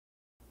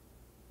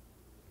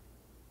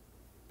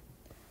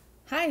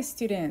Hi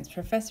students,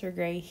 Professor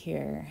Gray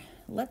here.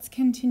 Let's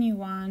continue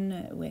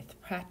on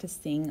with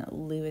practicing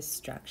Lewis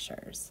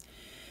structures.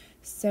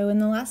 So in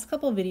the last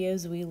couple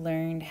videos we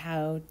learned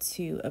how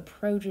to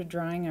approach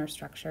drawing our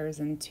structures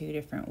in two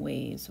different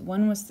ways.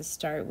 One was to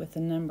start with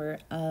a number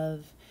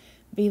of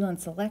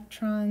valence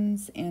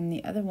electrons, and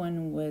the other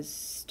one was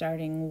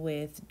starting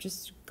with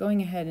just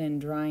going ahead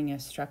and drawing a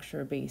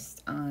structure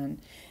based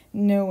on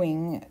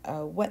knowing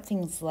what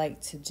things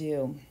like to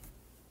do.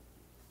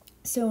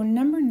 So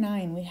number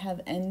 9, we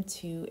have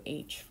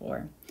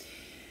N2H4.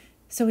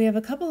 So we have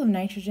a couple of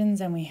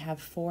nitrogens and we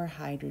have 4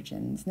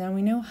 hydrogens. Now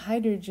we know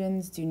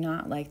hydrogens do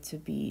not like to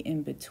be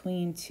in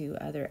between two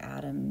other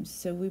atoms,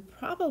 so we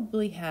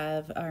probably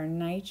have our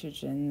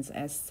nitrogens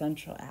as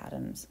central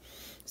atoms.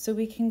 So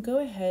we can go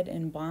ahead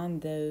and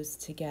bond those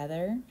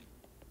together,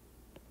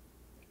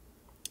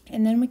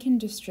 and then we can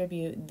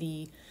distribute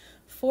the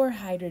 4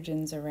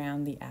 hydrogens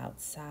around the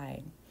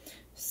outside.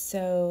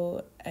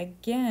 So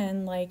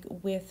again, like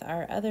with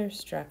our other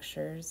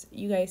structures,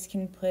 you guys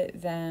can put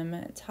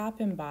them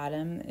top and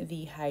bottom,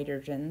 the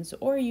hydrogens,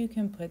 or you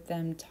can put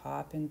them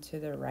top and to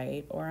the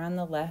right, or on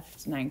the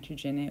left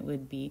nitrogen it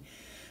would be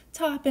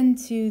top and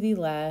to the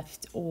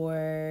left,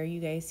 or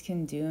you guys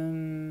can do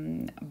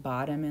them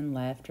bottom and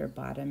left or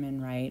bottom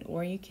and right,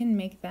 or you can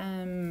make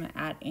them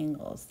at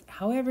angles,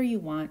 however you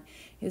want,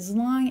 as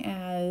long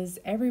as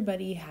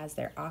everybody has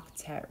their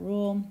octet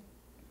rule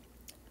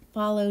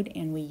followed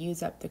and we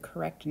use up the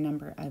correct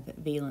number of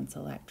valence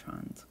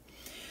electrons.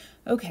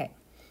 Okay,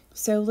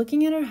 so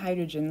looking at our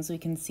hydrogens, we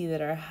can see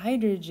that our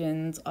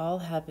hydrogens all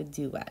have a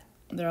duet.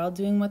 They're all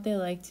doing what they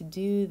like to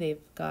do.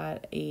 They've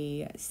got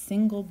a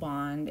single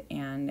bond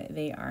and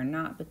they are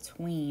not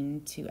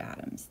between two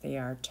atoms. They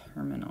are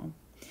terminal.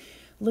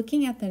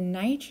 Looking at the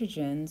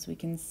nitrogens, we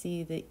can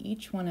see that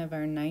each one of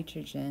our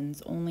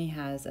nitrogens only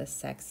has a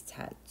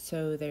sextet,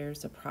 so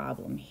there's a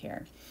problem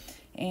here.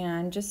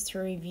 And just to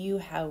review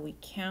how we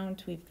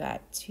count, we've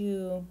got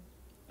 2,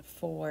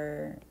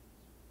 4,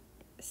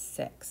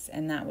 6,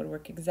 and that would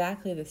work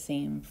exactly the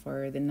same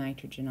for the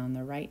nitrogen on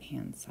the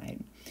right-hand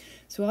side.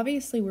 So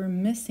obviously we're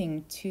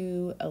missing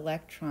 2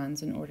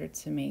 electrons in order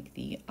to make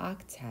the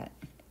octet.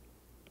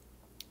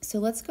 So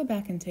let's go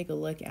back and take a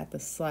look at the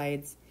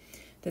slides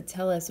that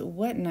tell us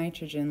what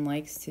nitrogen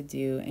likes to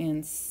do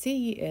and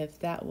see if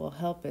that will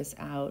help us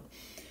out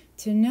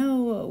to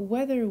know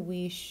whether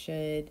we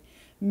should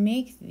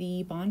make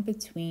the bond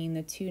between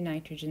the 2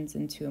 nitrogens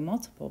into a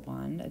multiple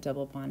bond, a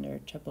double bond or a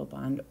triple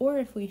bond, or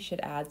if we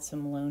should add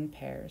some lone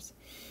pairs.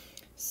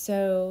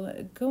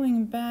 So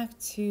going back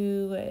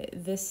to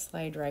this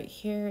slide right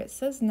here, it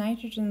says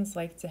nitrogens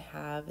like to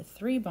have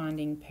 3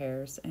 bonding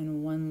pairs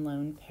and 1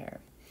 lone pair.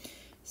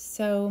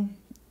 So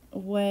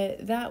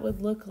what that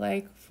would look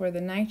like for the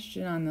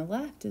nitrogen on the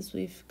left is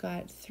we've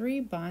got 3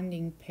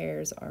 bonding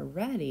pairs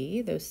already,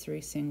 those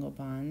 3 single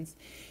bonds,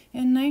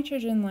 and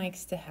nitrogen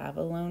likes to have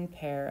a lone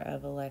pair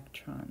of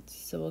electrons.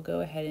 So we'll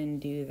go ahead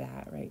and do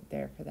that right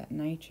there for that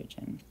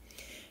nitrogen.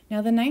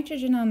 Now the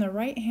nitrogen on the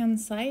right-hand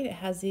side, it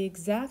has the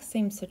exact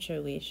same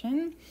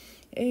situation,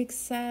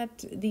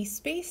 except the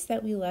space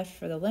that we left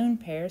for the lone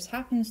pairs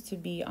happens to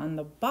be on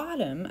the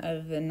bottom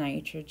of the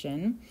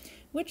nitrogen,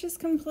 which is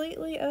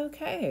completely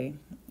okay.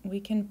 We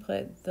can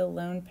put the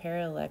lone pair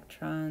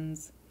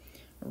electrons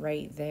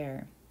right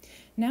there.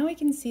 Now we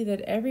can see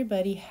that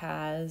everybody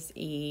has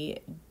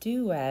a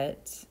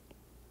duet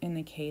in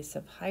the case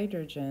of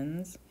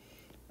hydrogens,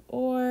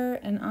 or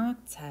an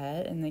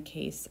octet in the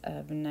case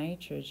of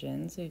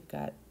nitrogens. We've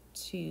got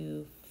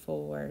 2,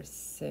 4,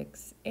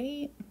 6,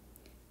 8,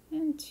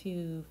 and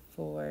 2,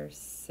 4,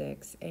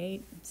 6,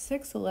 8.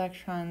 6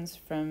 electrons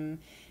from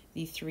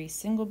the 3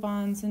 single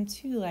bonds and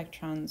 2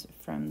 electrons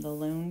from the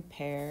lone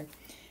pair,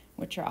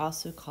 which are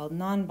also called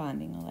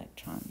non-bonding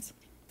electrons.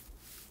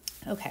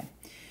 Okay,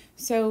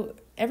 so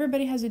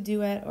everybody has a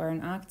duet or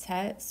an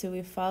octet, so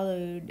we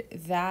followed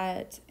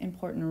that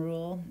important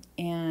rule.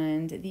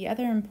 And the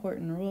other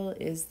important rule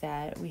is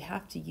that we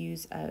have to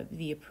use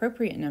the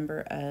appropriate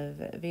number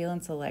of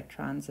valence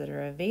electrons that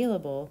are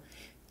available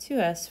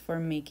to us for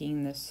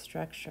making this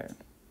structure.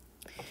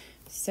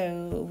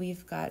 So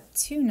we've got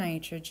 2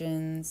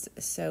 nitrogens,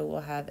 so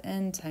we'll have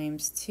N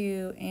times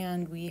 2,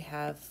 and we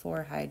have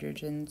 4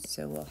 hydrogens,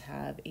 so we'll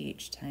have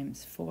H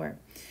times 4.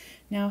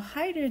 Now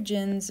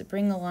hydrogens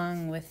bring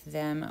along with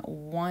them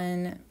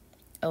 1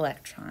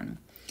 electron,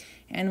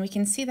 and we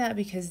can see that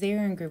because they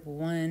are in group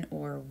 1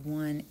 or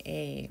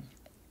 1A.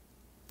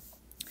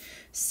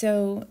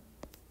 So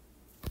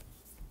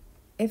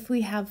if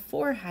we have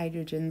 4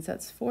 hydrogens,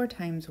 that's 4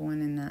 times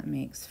 1, and that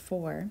makes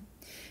 4.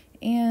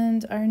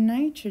 And our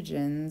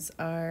nitrogens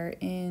are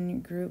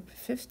in group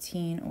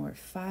 15 or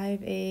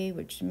 5A,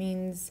 which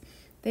means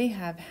they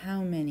have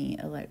how many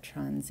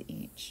electrons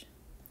each?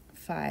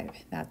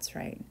 5, that's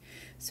right.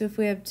 So if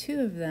we have 2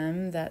 of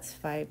them, that's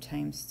 5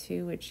 times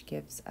 2, which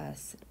gives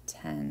us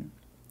 10.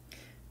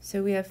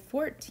 So we have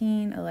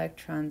 14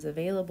 electrons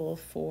available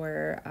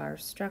for our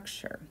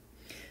structure.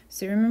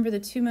 So remember the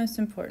two most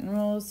important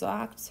rules, the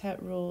octet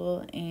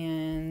rule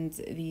and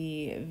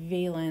the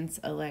valence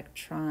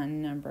electron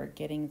number,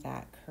 getting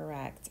that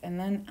correct. And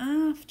then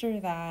after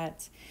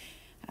that,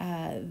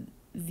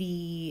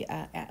 the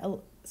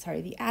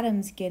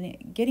atoms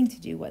getting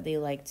to do what they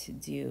like to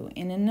do.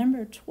 And in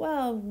number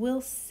 12, we'll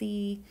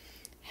see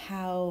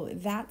how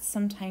that's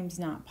sometimes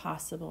not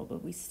possible,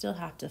 but we still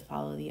have to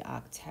follow the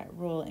octet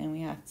rule and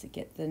we have to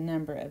get the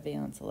number of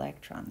valence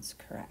electrons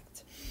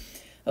correct.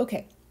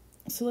 Okay,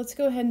 so let's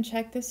go ahead and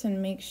check this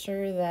and make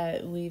sure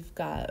that we've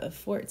got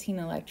 14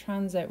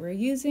 electrons that we're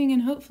using,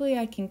 and hopefully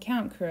I can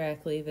count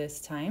correctly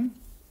this time.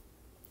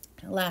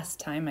 Last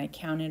time I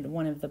counted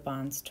one of the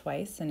bonds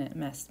twice and it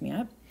messed me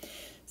up.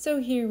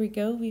 So here we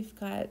go. We've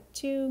got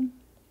 2,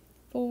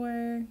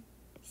 4,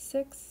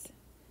 6,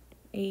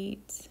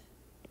 8,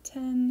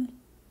 10,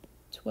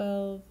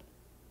 12,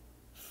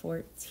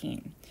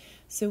 14.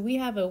 So we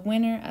have a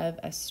winner of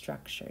a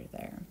structure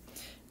there.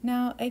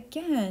 Now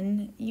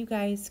again, you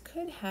guys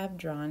could have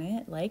drawn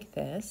it like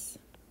this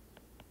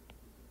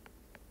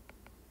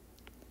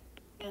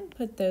and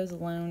put those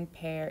lone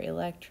pair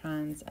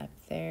electrons up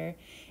there.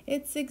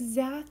 It's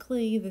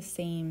exactly the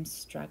same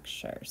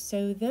structure.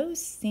 So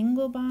those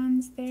single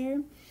bonds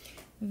there,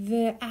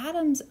 the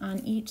atoms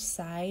on each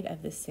side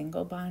of the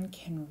single bond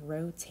can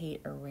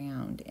rotate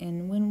around.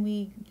 And when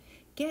we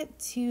get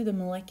to the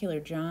molecular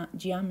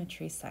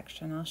geometry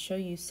section, I'll show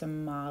you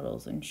some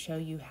models and show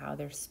you how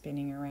they're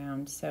spinning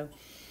around. So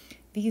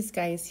these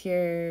guys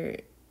here,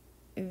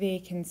 they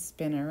can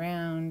spin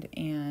around,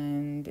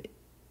 and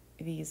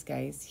these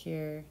guys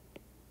here,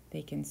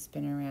 they can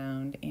spin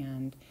around,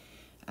 and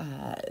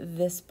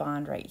this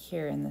bond right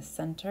here in the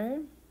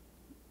center,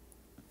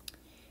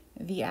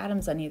 the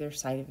atoms on either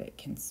side of it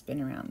can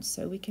spin around.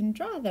 So we can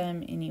draw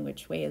them any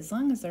which way as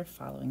long as they're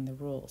following the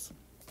rules.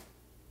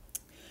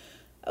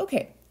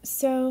 Okay,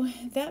 so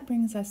that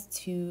brings us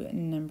to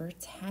number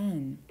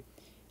 10.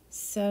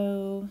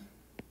 So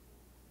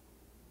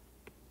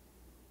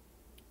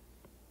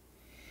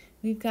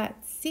we've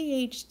got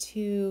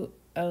CH2OS.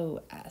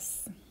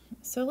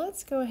 So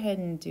let's go ahead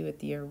and do it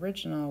the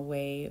original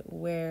way,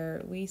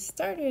 where we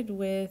started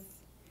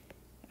with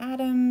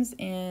atoms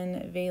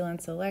and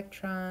valence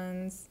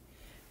electrons,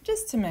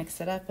 just to mix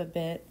it up a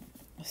bit.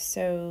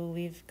 So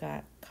we've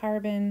got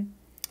carbon,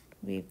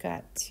 we've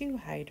got 2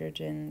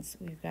 hydrogens,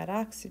 we've got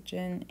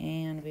oxygen,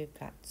 and we've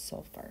got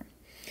sulfur.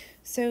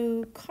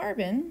 So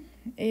carbon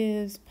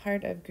is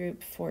part of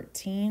group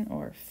 14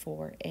 or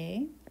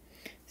 4A.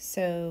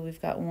 So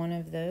we've got one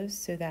of those,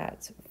 so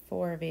that's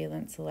 4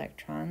 valence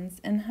electrons.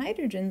 And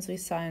hydrogens we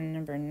saw in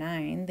number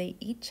 9, they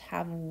each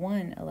have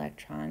 1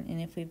 electron.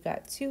 And if we've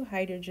got 2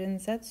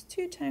 hydrogens, that's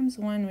 2 times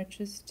 1, which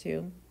is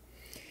 2.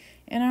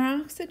 And our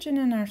oxygen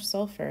and our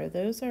sulfur,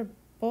 those are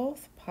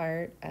both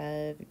part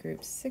of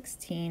group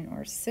 16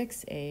 or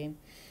 6A.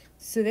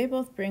 So they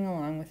both bring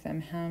along with them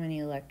how many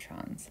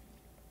electrons?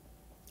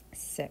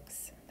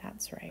 6,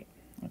 that's right.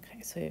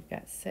 Okay, so we've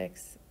got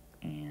 6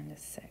 and a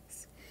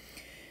 6.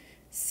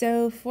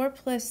 So 4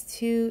 plus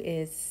 2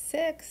 is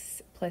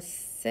 6, plus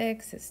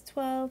 6 is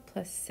 12,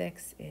 plus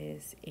 6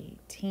 is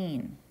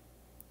 18.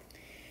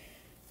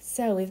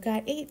 So we've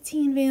got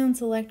 18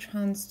 valence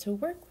electrons to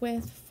work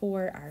with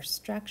for our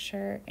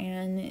structure,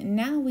 and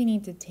now we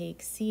need to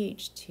take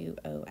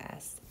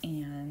CH2OS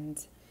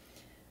and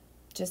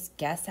just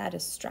guess at a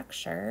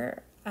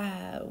structure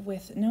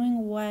with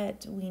knowing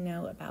what we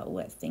know about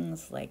what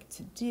things like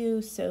to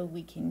do, so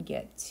we can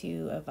get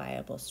to a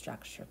viable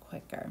structure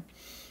quicker.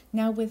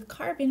 Now with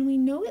carbon, we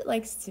know it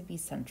likes to be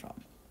central.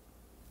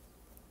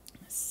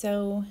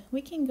 So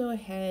we can go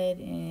ahead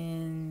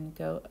and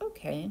go,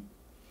 okay,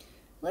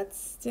 let's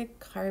stick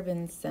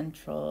carbon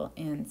central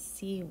and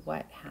see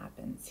what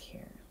happens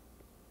here.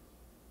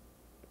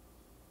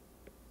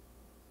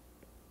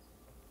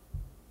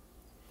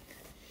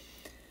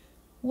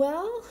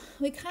 Well,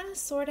 we kind of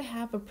sort of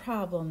have a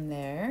problem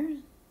there,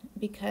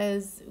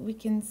 because we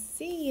can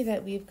see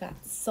that we've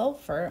got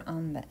sulfur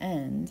on the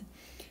end.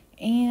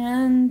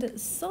 And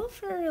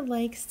sulfur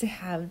likes to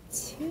have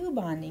 2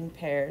 bonding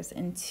pairs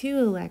and 2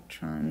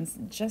 electrons,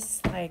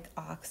 just like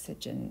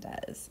oxygen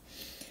does.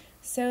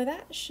 So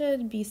that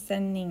should be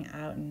sending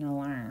out an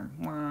alarm.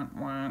 Wonk,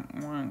 wonk,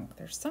 wonk.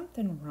 There's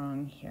something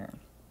wrong here.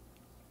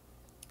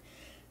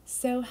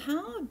 So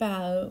how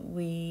about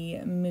we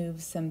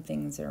move some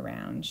things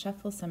around,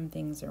 shuffle some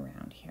things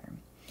around here.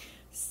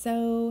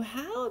 So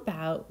how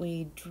about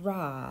we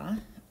draw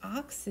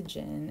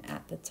oxygen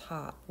at the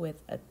top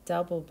with a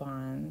double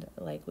bond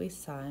like we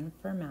saw in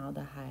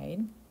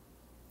formaldehyde,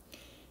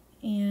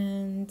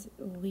 and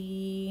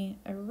we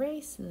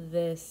erase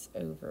this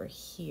over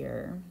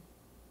here.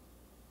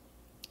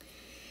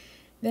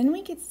 Then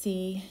we could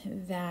see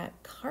that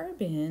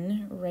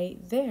carbon right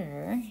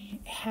there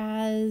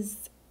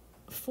has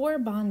 4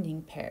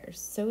 bonding pairs,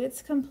 so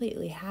it's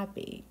completely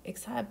happy,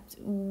 except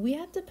we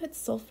have to put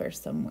sulfur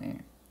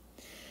somewhere.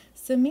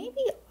 So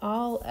maybe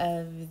all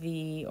of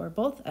the, or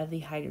both of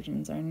the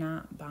hydrogens are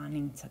not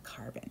bonding to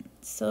carbon.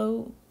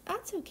 So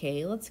that's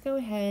okay. Let's go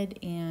ahead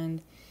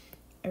and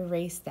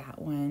erase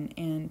that one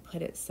and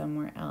put it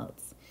somewhere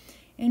else.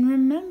 And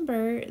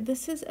remember,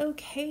 this is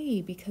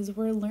okay because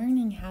we're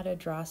learning how to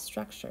draw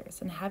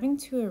structures, and having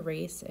to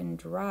erase and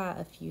draw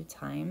a few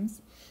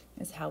times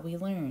is how we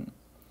learn.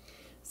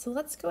 So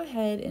let's go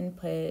ahead and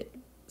put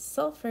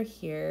sulfur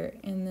here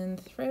and then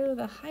throw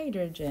the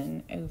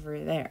hydrogen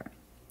over there.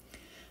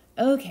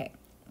 Okay,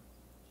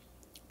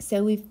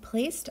 so we've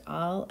placed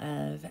all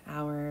of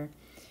our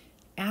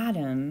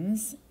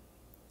atoms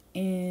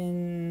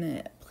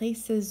in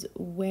places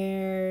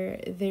where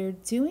they're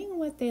doing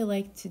what they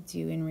like to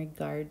do in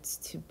regards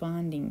to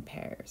bonding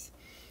pairs.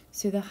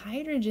 So the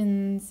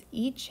hydrogens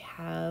each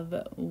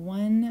have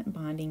one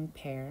bonding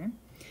pair,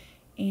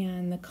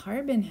 and the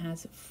carbon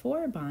has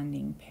 4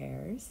 bonding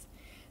pairs.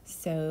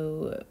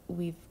 So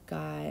we've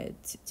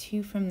got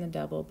 2 from the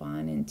double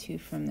bond and 2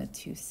 from the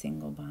 2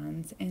 single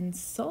bonds, and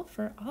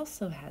sulfur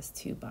also has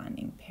 2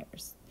 bonding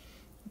pairs,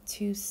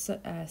 2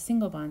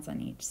 single bonds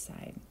on each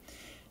side.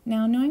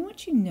 Now, knowing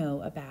what you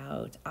know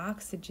about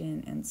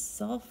oxygen and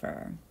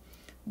sulfur,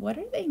 what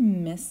are they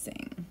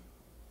missing?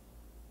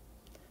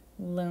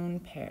 Lone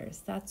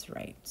pairs, that's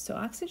right. So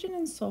oxygen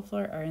and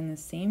sulfur are in the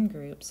same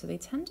group, so they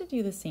tend to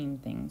do the same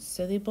things.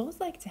 So they both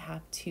like to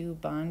have 2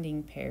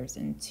 bonding pairs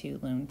and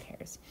 2 lone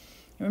pairs.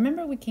 And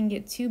remember, we can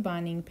get 2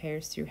 bonding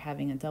pairs through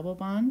having a double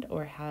bond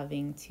or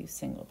having 2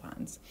 single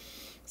bonds.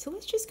 So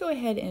let's just go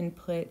ahead and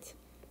put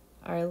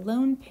our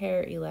lone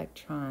pair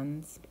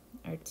electrons,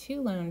 our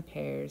 2 lone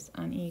pairs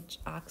on each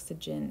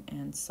oxygen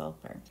and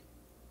sulfur.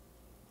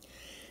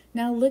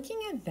 Now, looking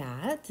at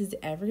that, does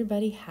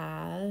everybody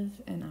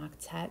have an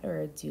octet or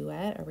a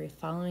duet? Are we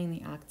following the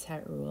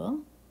octet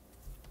rule?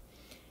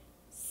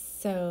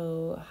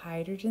 So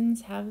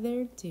hydrogens have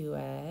their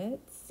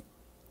duets.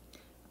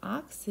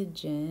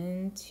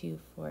 Oxygen 2,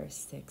 4,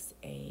 6,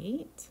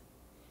 8.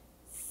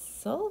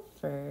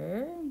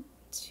 Sulfur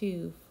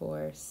 2,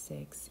 4,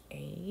 6,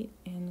 8.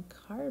 And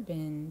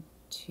carbon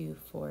 2,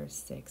 4,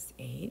 6,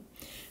 8.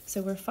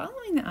 So we're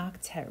following the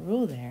octet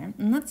rule there.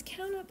 And let's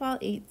count up all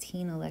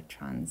 18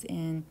 electrons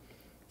and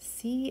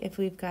see if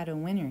we've got a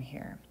winner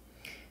here.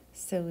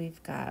 So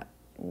we've got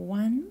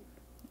 1,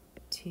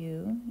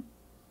 2,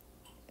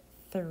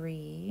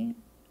 3,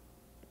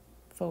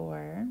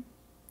 4,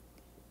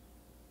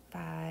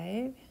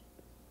 5,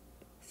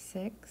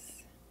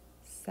 6,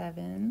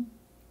 7,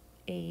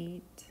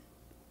 8,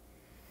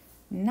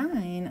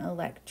 9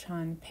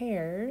 electron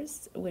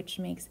pairs, which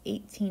makes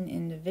 18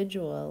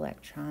 individual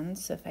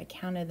electrons. So if I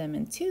counted them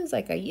in twos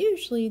like I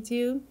usually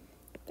do,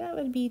 that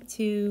would be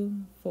 2,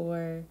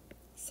 4,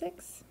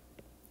 6,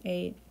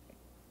 8,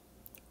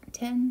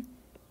 10,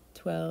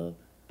 12,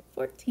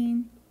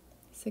 14,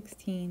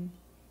 16,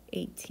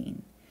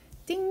 18.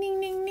 Ding,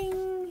 ding, ding,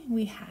 ding.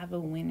 We have a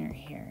winner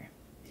here.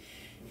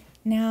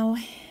 Now,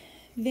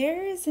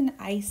 there is an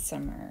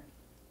isomer,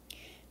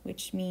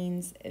 which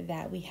means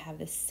that we have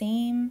the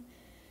same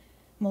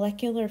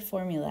molecular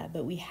formula,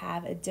 but we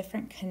have a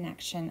different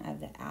connection of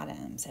the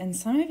atoms. And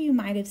some of you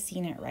might have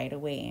seen it right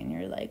away, and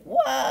you're like,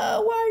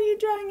 whoa, why are you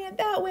drawing it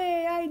that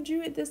way? I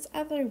drew it this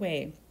other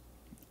way.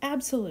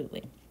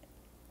 Absolutely.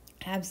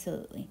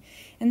 Absolutely.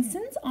 And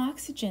since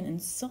oxygen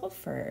and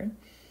sulfur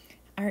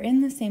are in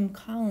the same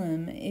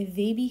column,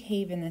 they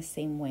behave in the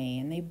same way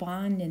and they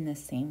bond in the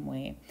same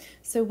way.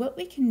 So what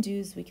we can do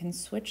is we can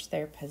switch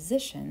their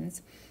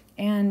positions,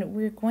 and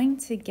we're going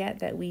to get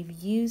that we've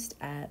used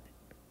up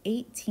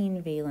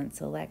 18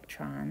 valence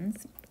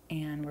electrons,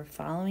 and we're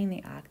following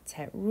the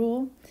octet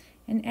rule,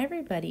 and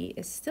everybody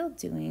is still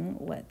doing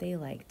what they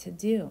like to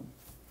do.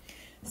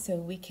 So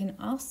we can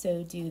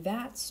also do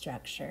that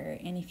structure,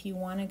 and if you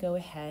want to go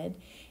ahead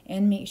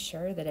and make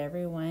sure that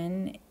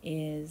everyone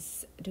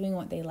is doing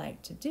what they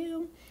like to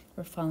do,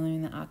 we're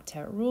following the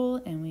octet rule,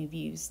 and we've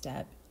used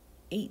up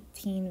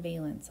 18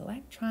 valence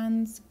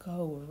electrons.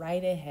 Go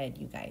right ahead,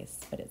 you guys,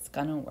 but it's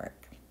gonna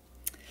work.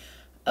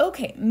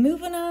 Okay,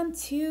 moving on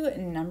to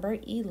number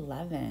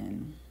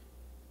 11.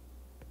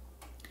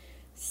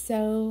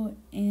 So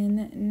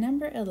in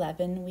number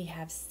 11, we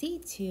have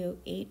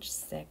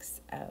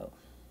C2H6O.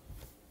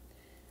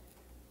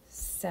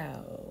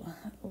 So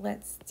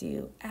let's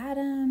do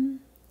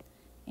atom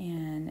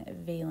and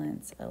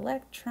valence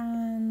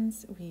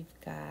electrons. We've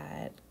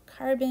got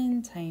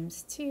carbon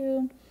times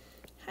 2,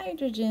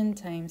 hydrogen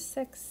times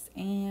 6,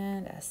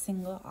 and a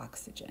single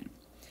oxygen.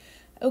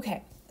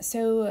 Okay,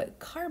 so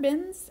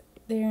carbons,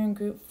 they're in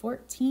group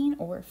 14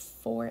 or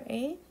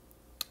 4A.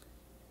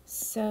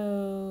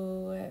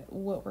 So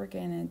what we're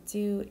going to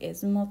do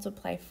is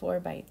multiply 4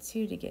 by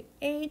 2 to get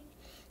 8.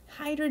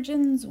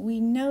 Hydrogens, we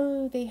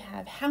know they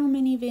have how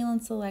many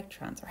valence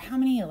electrons, or how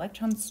many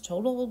electrons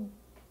total?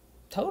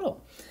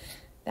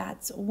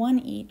 That's 1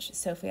 each.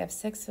 So if we have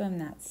 6 of them,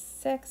 that's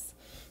 6.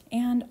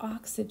 And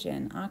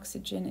oxygen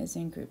is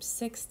in group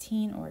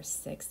 16 or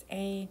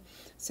 6A.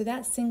 So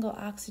that single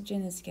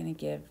oxygen is going to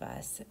give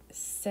us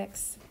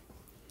 6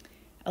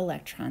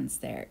 electrons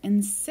there.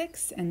 And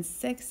 6 and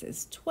 6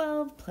 is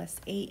 12, plus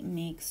 8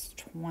 makes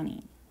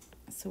 20.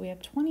 So we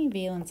have 20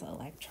 valence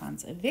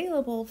electrons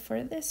available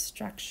for this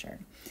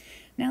structure.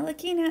 Now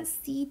looking at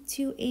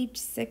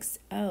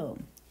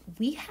C2H6O,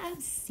 we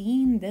have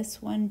seen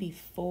this one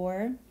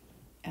before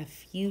a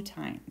few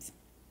times.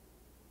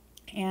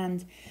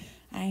 And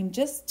I'm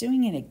just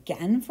doing it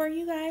again for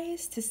you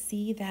guys to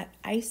see that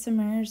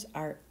isomers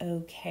are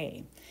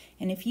okay.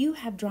 And if you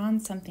have drawn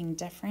something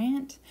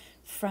different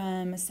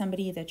from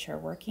somebody that you're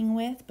working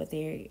with, but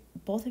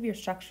both of your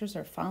structures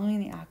are following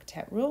the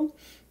octet rule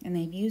and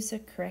they've used the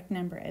correct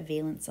number of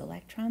valence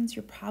electrons,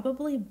 you're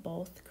probably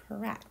both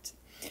correct.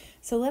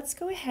 So let's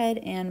go ahead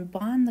and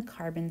bond the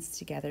carbons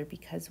together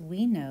because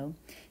we know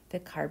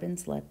that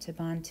carbons love to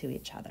bond to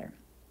each other.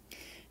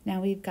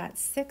 Now we've got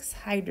 6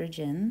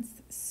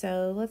 hydrogens,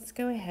 so let's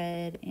go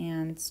ahead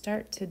and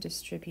start to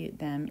distribute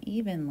them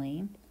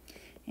evenly.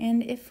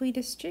 And if we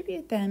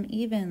distribute them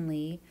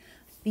evenly,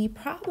 the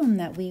problem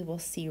that we will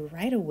see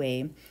right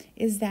away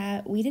is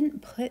that we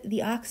didn't put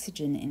the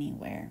oxygen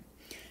anywhere.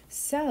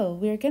 So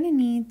we're going to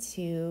need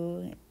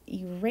to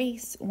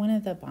erase one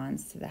of the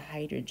bonds to the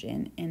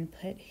hydrogen and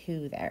put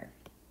who there?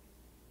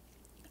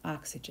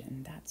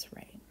 Oxygen, that's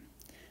right.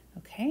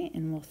 Okay,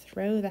 and we'll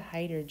throw the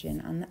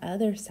hydrogen on the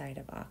other side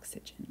of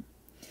oxygen.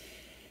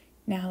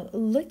 Now,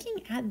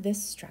 looking at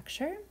this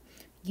structure,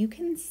 you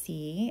can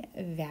see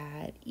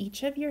that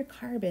each of your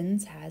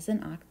carbons has an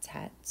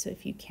octet. So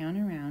if you count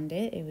around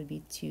it, it would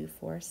be 2,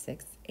 4,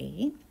 6,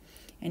 8.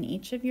 And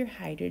each of your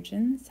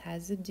hydrogens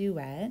has a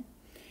duet,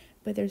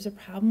 but there's a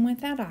problem with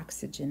that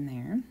oxygen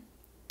there.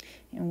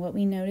 And what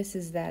we notice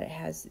is that it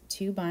has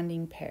 2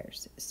 bonding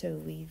pairs. So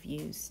we've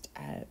used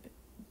up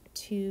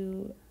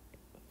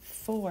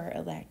 4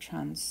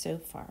 electrons so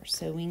far.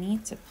 So we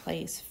need to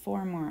place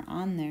 4 more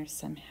on there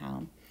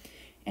somehow.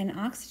 And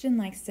oxygen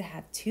likes to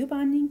have 2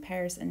 bonding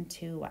pairs and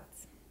 2 what?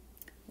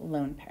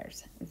 Lone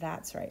pairs.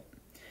 That's right.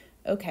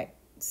 Okay,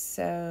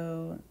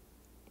 so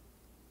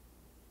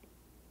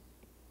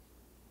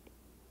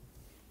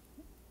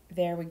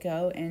there we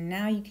go. And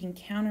now you can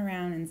count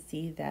around and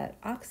see that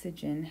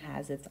oxygen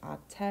has its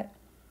octet.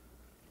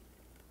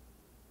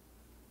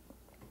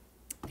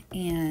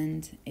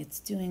 And it's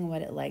doing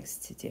what it likes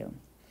to do.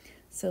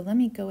 So let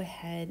me go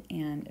ahead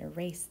and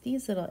erase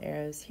these little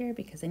arrows here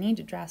because I need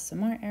to draw some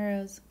more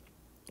arrows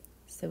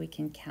so we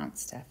can count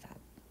stuff up.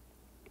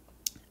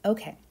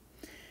 Okay,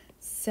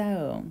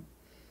 so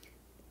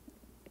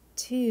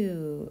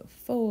 2,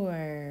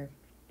 4,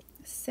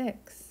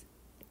 6,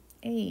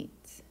 8,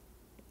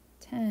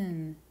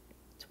 10,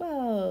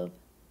 12,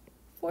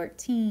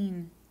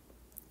 14,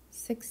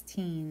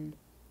 16,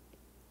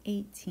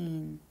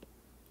 18,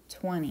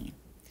 20.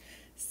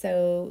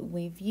 So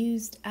we've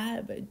used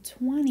up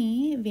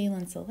 20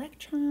 valence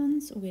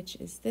electrons, which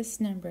is this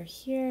number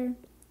here.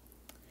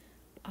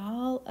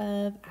 All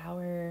of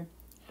our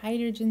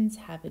hydrogens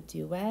have a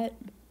duet,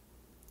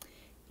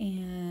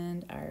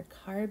 and our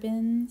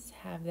carbons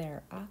have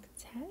their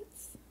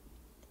octets,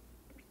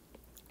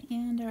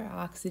 and our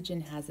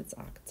oxygen has its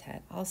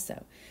octet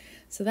also.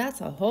 So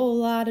that's a whole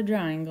lot of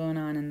drawing going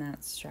on in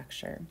that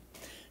structure.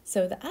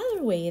 So the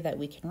other way that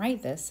we can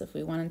write this, if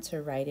we wanted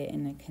to write it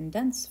in a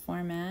condensed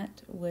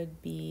format,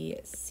 would be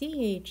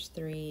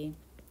CH3,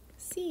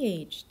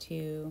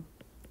 CH2,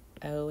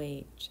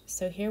 OH.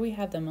 So here we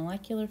have the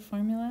molecular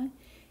formula,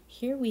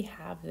 here we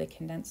have the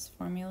condensed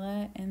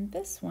formula, and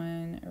this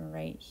one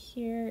right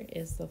here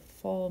is the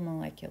full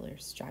molecular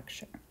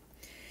structure.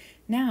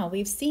 Now,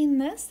 we've seen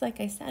this, like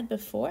I said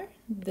before,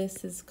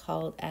 this is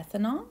called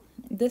ethanol.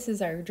 This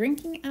is our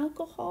drinking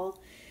alcohol,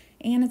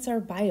 and it's our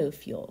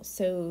biofuel.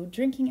 So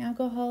drinking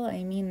alcohol,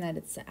 I mean that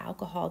it's the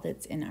alcohol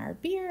that's in our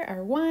beer,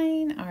 our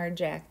wine, our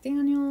Jack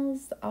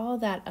Daniels, all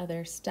that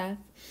other stuff.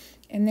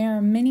 And there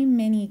are many,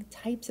 many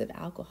types of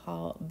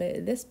alcohol,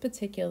 but this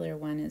particular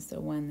one is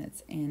the one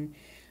that's in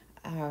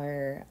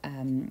our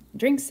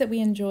drinks that we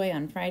enjoy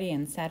on Friday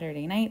and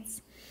Saturday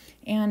nights.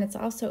 And it's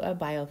also a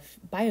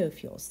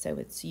biofuel, so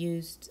it's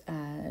used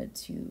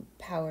to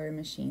power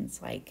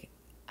machines like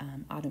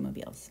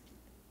automobiles.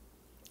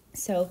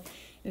 So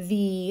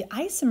the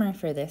isomer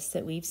for this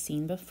that we've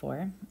seen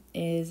before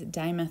is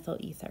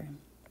dimethyl ether.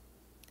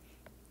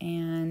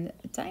 And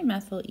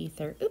dimethyl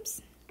ether,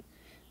 oops,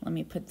 let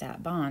me put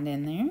that bond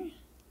in there.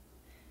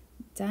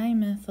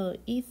 Dimethyl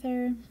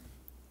ether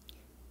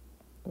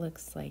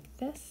looks like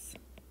this.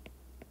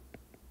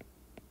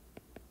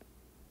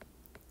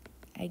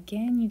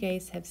 Again, you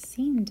guys have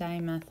seen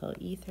dimethyl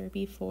ether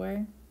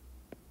before.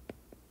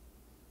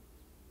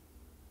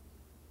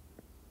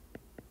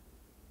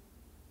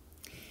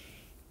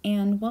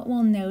 And what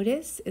we'll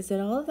notice is that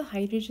all of the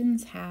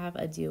hydrogens have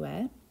a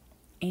duet,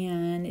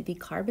 and the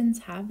carbons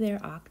have their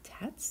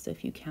octets. So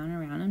if you count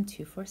around them,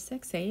 2, 4,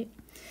 6, 8.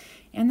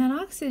 And that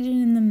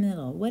oxygen in the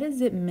middle, what is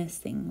it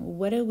missing?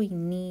 What do we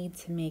need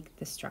to make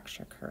the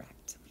structure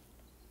correct?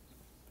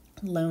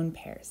 Lone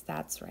pairs,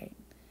 that's right.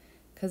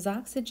 Because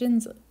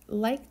oxygens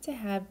like to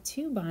have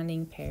 2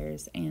 bonding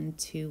pairs and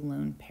 2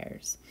 lone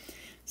pairs.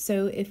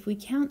 So if we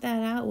count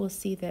that out, we'll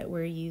see that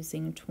we're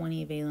using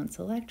 20 valence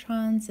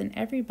electrons, and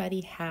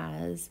everybody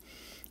has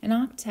an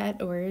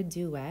octet or a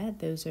duet.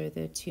 Those are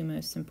the two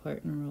most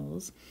important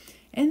rules.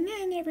 And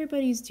then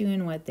everybody's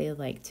doing what they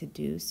like to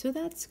do, so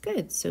that's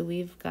good. So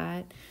we've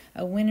got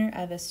a winner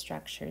of a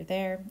structure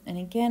there. And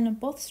again,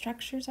 both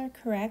structures are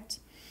correct.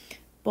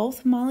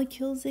 Both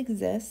molecules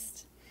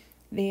exist.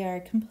 They are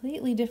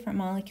completely different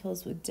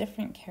molecules with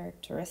different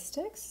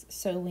characteristics,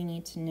 so we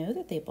need to know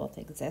that they both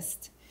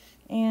exist,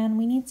 and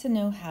we need to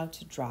know how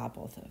to draw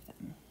both of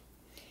them.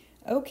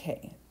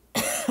 Okay,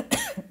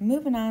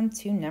 moving on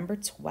to number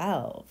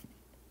 12.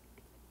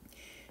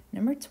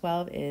 Number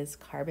 12 is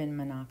carbon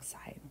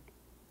monoxide.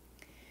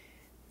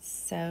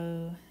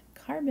 So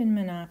carbon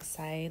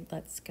monoxide,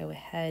 let's go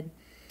ahead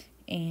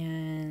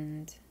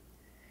and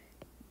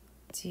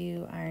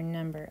do our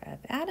number of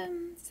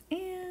atoms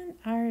and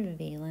our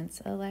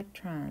valence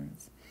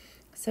electrons.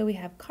 So we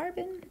have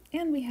carbon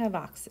and we have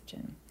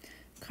oxygen.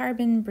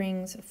 Carbon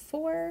brings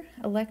 4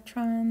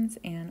 electrons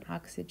and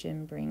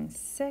oxygen brings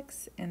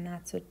 6, and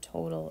that's a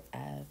total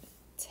of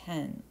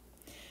 10.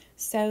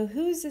 So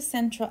who's the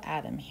central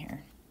atom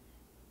here?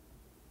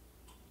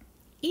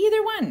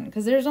 Either one,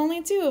 because there's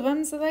only 2 of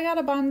them, so they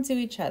gotta bond to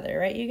each other,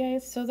 right, you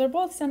guys? So they're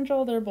both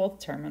central, they're both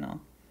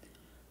terminal.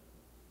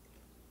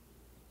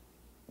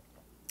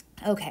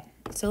 Okay,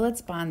 so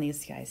let's bond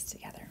these guys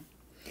together.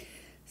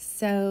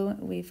 So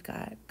we've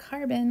got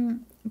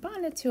carbon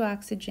bonded to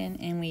oxygen,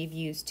 and we've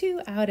used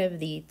 2 out of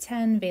the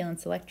 10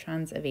 valence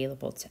electrons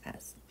available to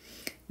us.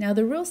 Now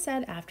the rule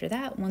said after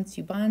that, once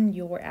you bond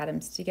your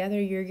atoms together,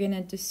 you're going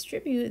to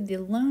distribute the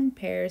lone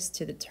pairs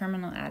to the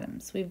terminal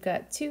atoms. We've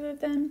got 2 of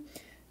them,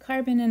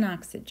 carbon and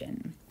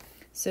oxygen.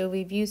 So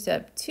we've used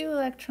up 2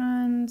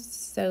 electrons,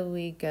 so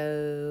we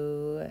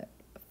go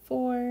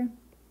 4,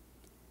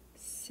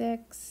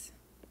 6,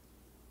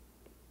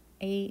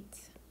 8,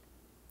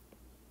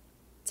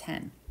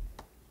 10.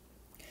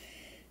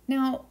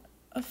 Now,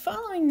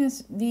 following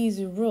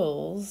these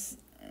rules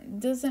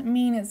doesn't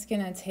mean it's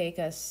going to take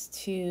us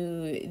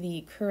to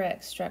the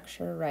correct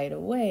structure right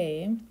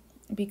away,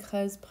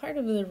 because part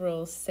of the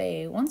rules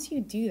say once you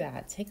do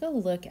that, take a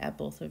look at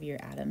both of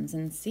your atoms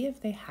and see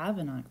if they have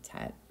an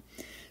octet.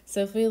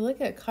 So if we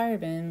look at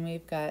carbon,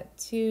 we've got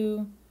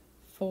 2,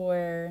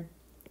 4,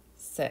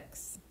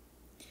 6.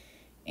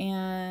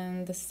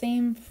 And the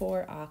same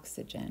for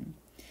oxygen.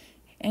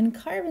 And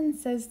carbon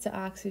says to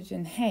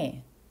oxygen,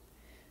 hey,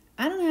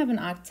 I don't have an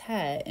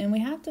octet, and we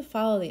have to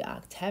follow the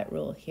octet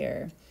rule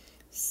here.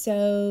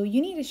 So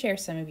you need to share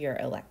some of your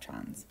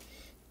electrons.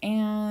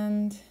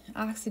 And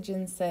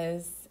oxygen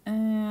says,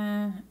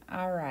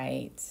 all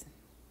right.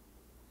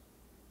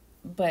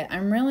 But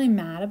I'm really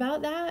mad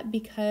about that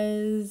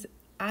because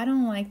I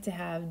don't like to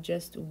have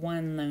just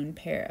one lone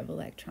pair of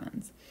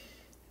electrons.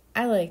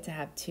 I like to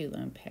have 2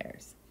 lone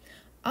pairs.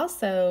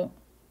 Also,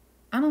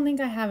 I don't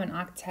think I have an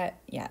octet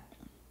yet.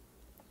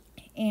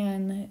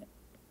 And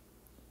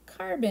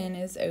carbon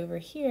is over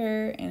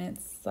here, and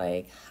it's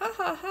like, ha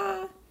ha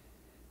ha,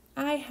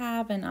 I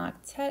have an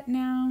octet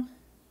now.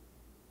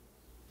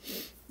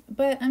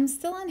 But I'm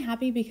still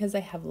unhappy because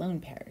I have lone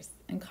pairs,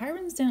 and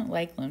carbons don't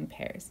like lone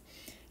pairs.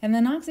 And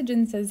then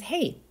oxygen says,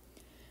 hey,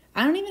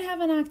 I don't even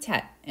have an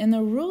octet. And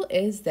the rule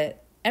is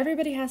that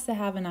everybody has to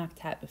have an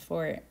octet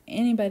before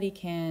anybody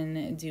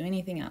can do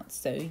anything else.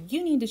 So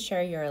you need to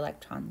share your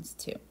electrons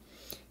too.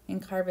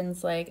 And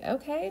carbon's like,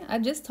 okay, I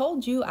just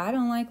told you I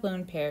don't like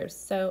lone pairs,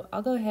 so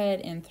I'll go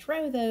ahead and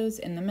throw those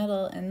in the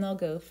middle, and they'll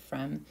go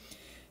from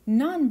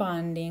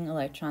non-bonding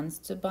electrons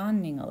to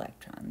bonding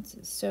electrons.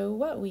 So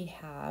what we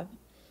have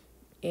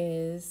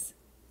is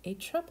a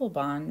triple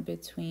bond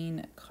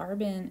between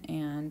carbon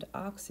and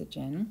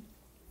oxygen.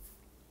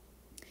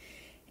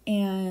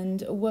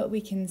 And what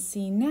we can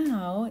see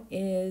now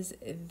is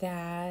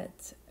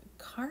that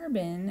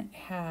carbon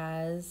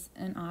has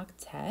an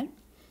octet.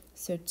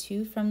 So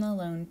 2 from the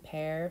lone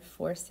pair,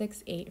 4,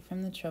 6, 8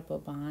 from the triple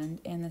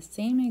bond, and the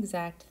same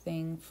exact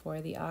thing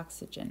for the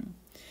oxygen.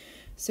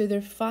 So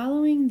they're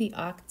following the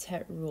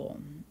octet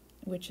rule,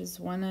 which is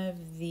one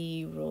of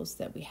the rules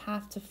that we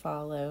have to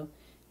follow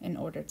in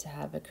order to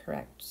have a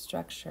correct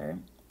structure.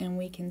 And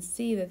we can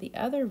see that the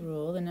other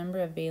rule, the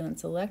number of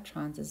valence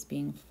electrons, is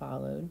being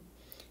followed.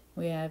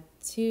 We have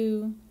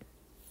 2,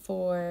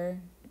 4,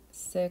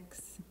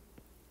 6,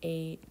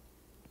 8,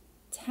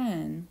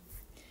 10.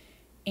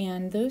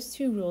 And those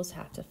 2 rules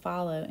have to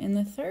follow. And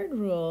the third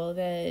rule,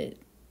 that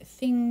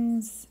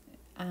things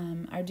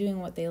are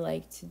doing what they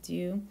like to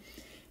do,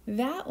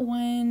 that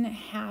one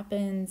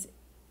happens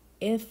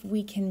if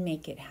we can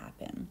make it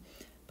happen.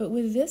 But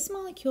with this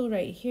molecule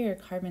right here,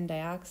 carbon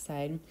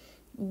dioxide,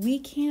 we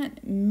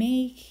can't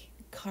make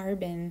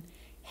carbon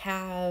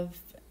have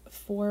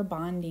 4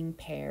 bonding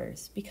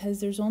pairs because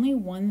there's only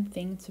one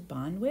thing to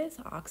bond with,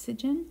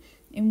 oxygen,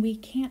 and we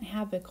can't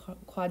have a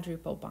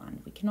quadruple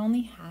bond. We can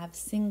only have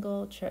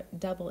single,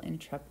 double, and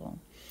triple.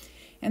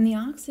 And the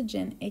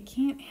oxygen, it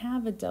can't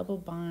have a double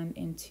bond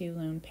in 2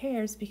 lone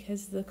pairs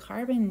because the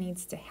carbon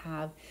needs to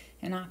have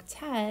an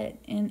octet,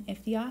 and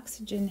if the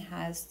oxygen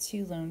has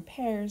 2 lone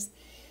pairs,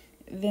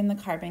 then the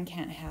carbon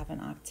can't have an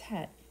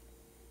octet.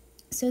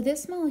 So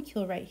this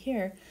molecule right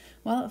here,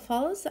 while it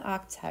follows the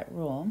octet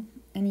rule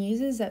and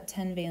uses up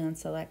 10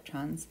 valence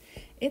electrons,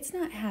 it's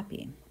not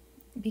happy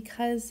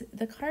because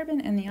the carbon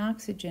and the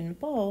oxygen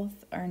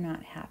both are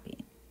not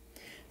happy.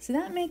 So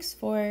that makes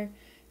for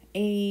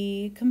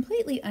a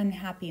completely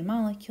unhappy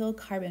molecule,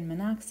 carbon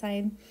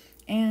monoxide,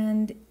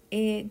 and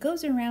it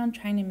goes around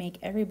trying to make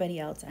everybody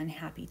else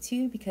unhappy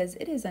too because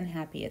it is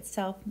unhappy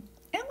itself.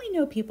 And we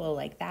know people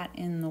like that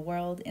in the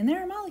world, and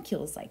there are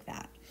molecules like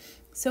that.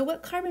 So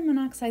what carbon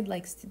monoxide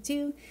likes to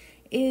do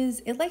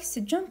is it likes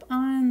to jump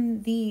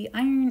on the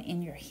iron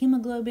in your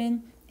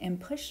hemoglobin and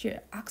push your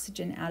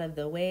oxygen out of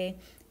the way.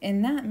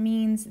 And that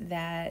means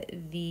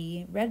that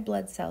the red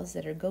blood cells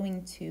that are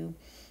going to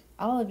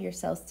all of your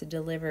cells to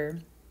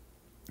deliver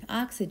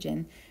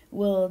oxygen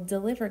will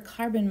deliver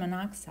carbon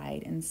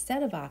monoxide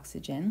instead of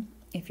oxygen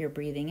if you're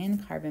breathing in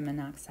carbon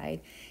monoxide.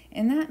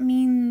 And that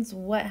means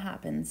what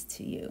happens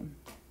to you?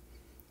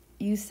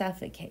 You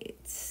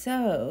suffocate.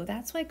 So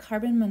that's why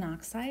carbon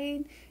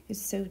monoxide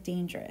is so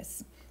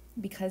dangerous,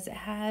 because it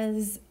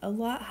has a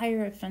lot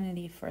higher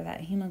affinity for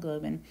that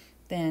hemoglobin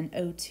than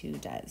O2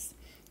 does.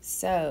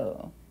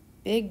 So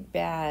big,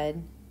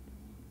 bad,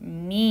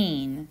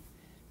 mean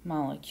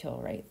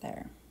molecule right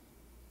there.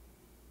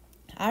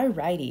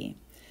 Alrighty,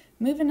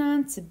 moving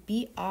on to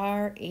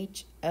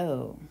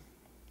BRHO.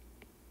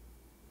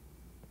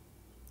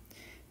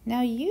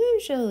 Now,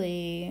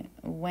 usually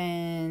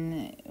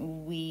when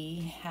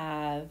we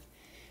have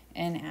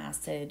an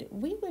acid,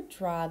 we would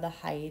draw the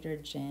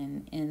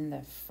hydrogen in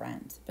the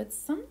front, but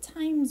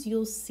sometimes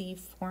you'll see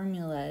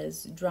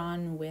formulas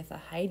drawn with a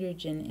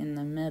hydrogen in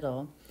the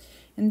middle.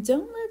 And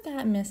don't let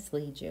that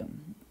mislead you.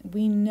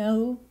 We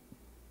know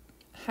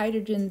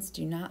hydrogens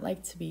do not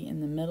like to be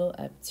in the middle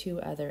of two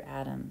other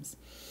atoms.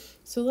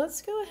 So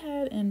let's go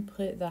ahead and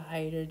put the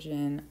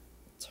hydrogen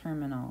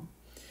terminal.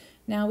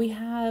 Now we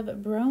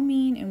have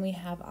bromine and we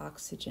have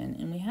oxygen,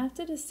 and we have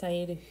to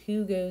decide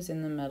who goes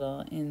in the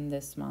middle in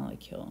this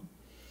molecule.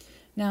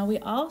 Now we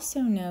also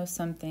know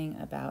something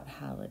about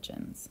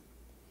halogens.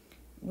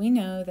 We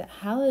know that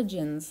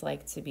halogens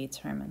like to be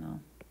terminal.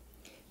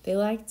 They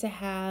like to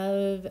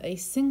have a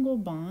single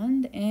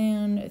bond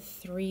and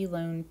 3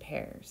 lone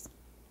pairs.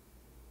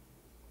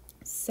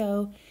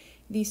 So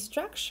the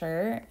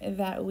structure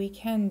that we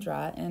can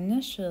draw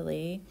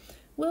initially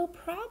will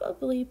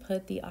probably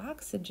put the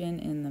oxygen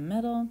in the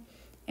middle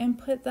and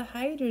put the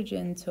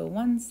hydrogen to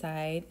one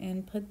side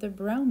and put the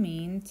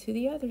bromine to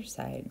the other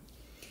side.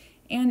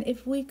 And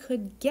if we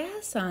could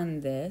guess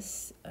on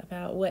this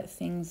about what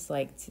things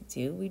like to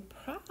do, we'd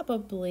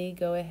probably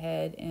go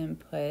ahead and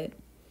put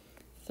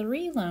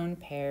 3 lone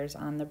pairs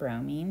on the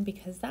bromine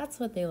because that's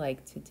what they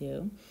like to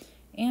do,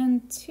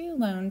 and 2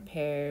 lone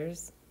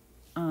pairs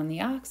on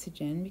the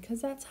oxygen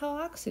because that's how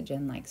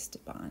oxygen likes to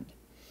bond.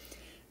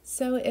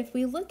 So if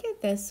we look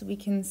at this, we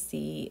can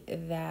see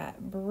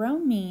that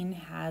bromine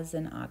has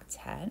an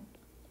octet,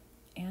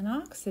 and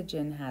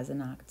oxygen has an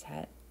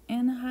octet,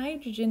 and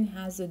hydrogen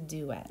has a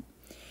duet.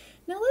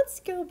 Now let's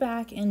go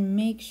back and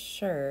make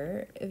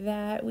sure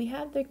that we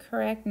have the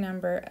correct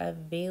number of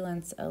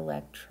valence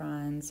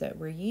electrons that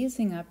we're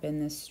using up in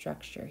this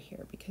structure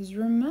here, because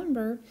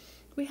remember,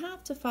 we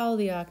have to follow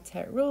the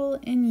octet rule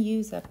and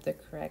use up the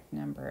correct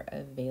number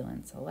of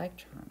valence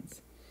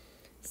electrons.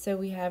 So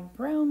we have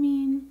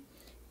bromine,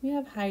 we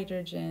have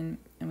hydrogen,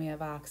 and we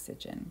have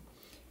oxygen.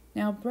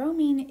 Now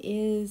bromine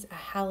is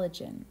a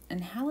halogen,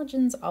 and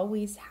halogens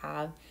always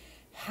have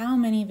how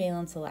many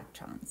valence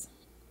electrons?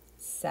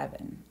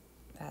 7.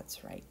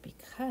 That's right,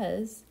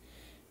 because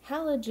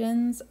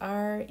halogens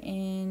are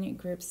in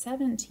group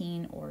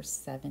 17 or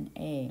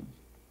 7A.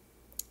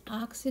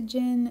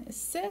 Oxygen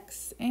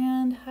 6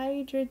 and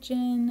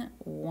hydrogen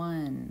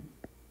 1.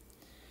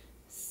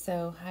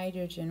 So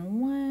hydrogen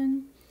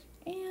 1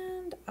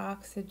 and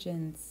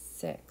oxygen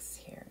 6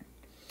 here.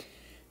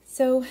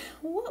 So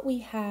what we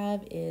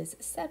have is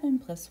 7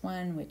 plus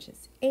 1, which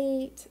is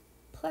 8,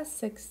 plus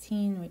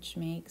 16, which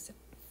makes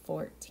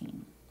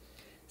 14.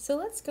 So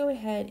let's go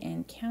ahead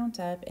and count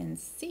up and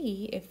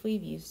see if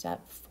we've used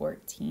up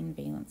 14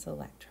 valence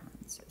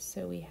electrons.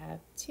 So we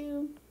have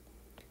 2,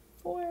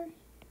 4,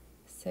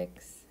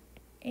 6,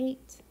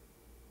 8,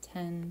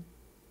 10,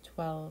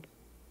 12,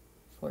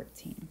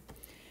 14.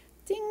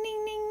 Ding,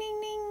 ding, ding,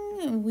 ding,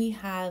 ding. We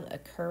have a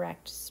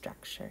correct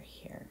structure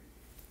here.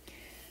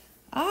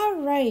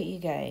 All right, you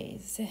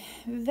guys,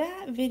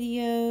 that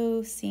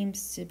video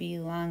seems to be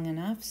long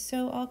enough,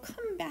 so I'll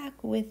come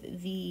back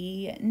with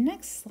the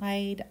next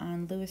slide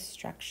on Lewis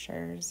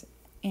structures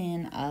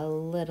in a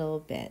little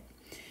bit.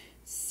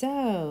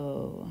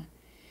 So,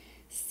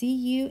 see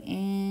you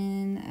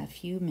in a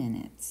few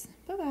minutes.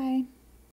 Bye-bye.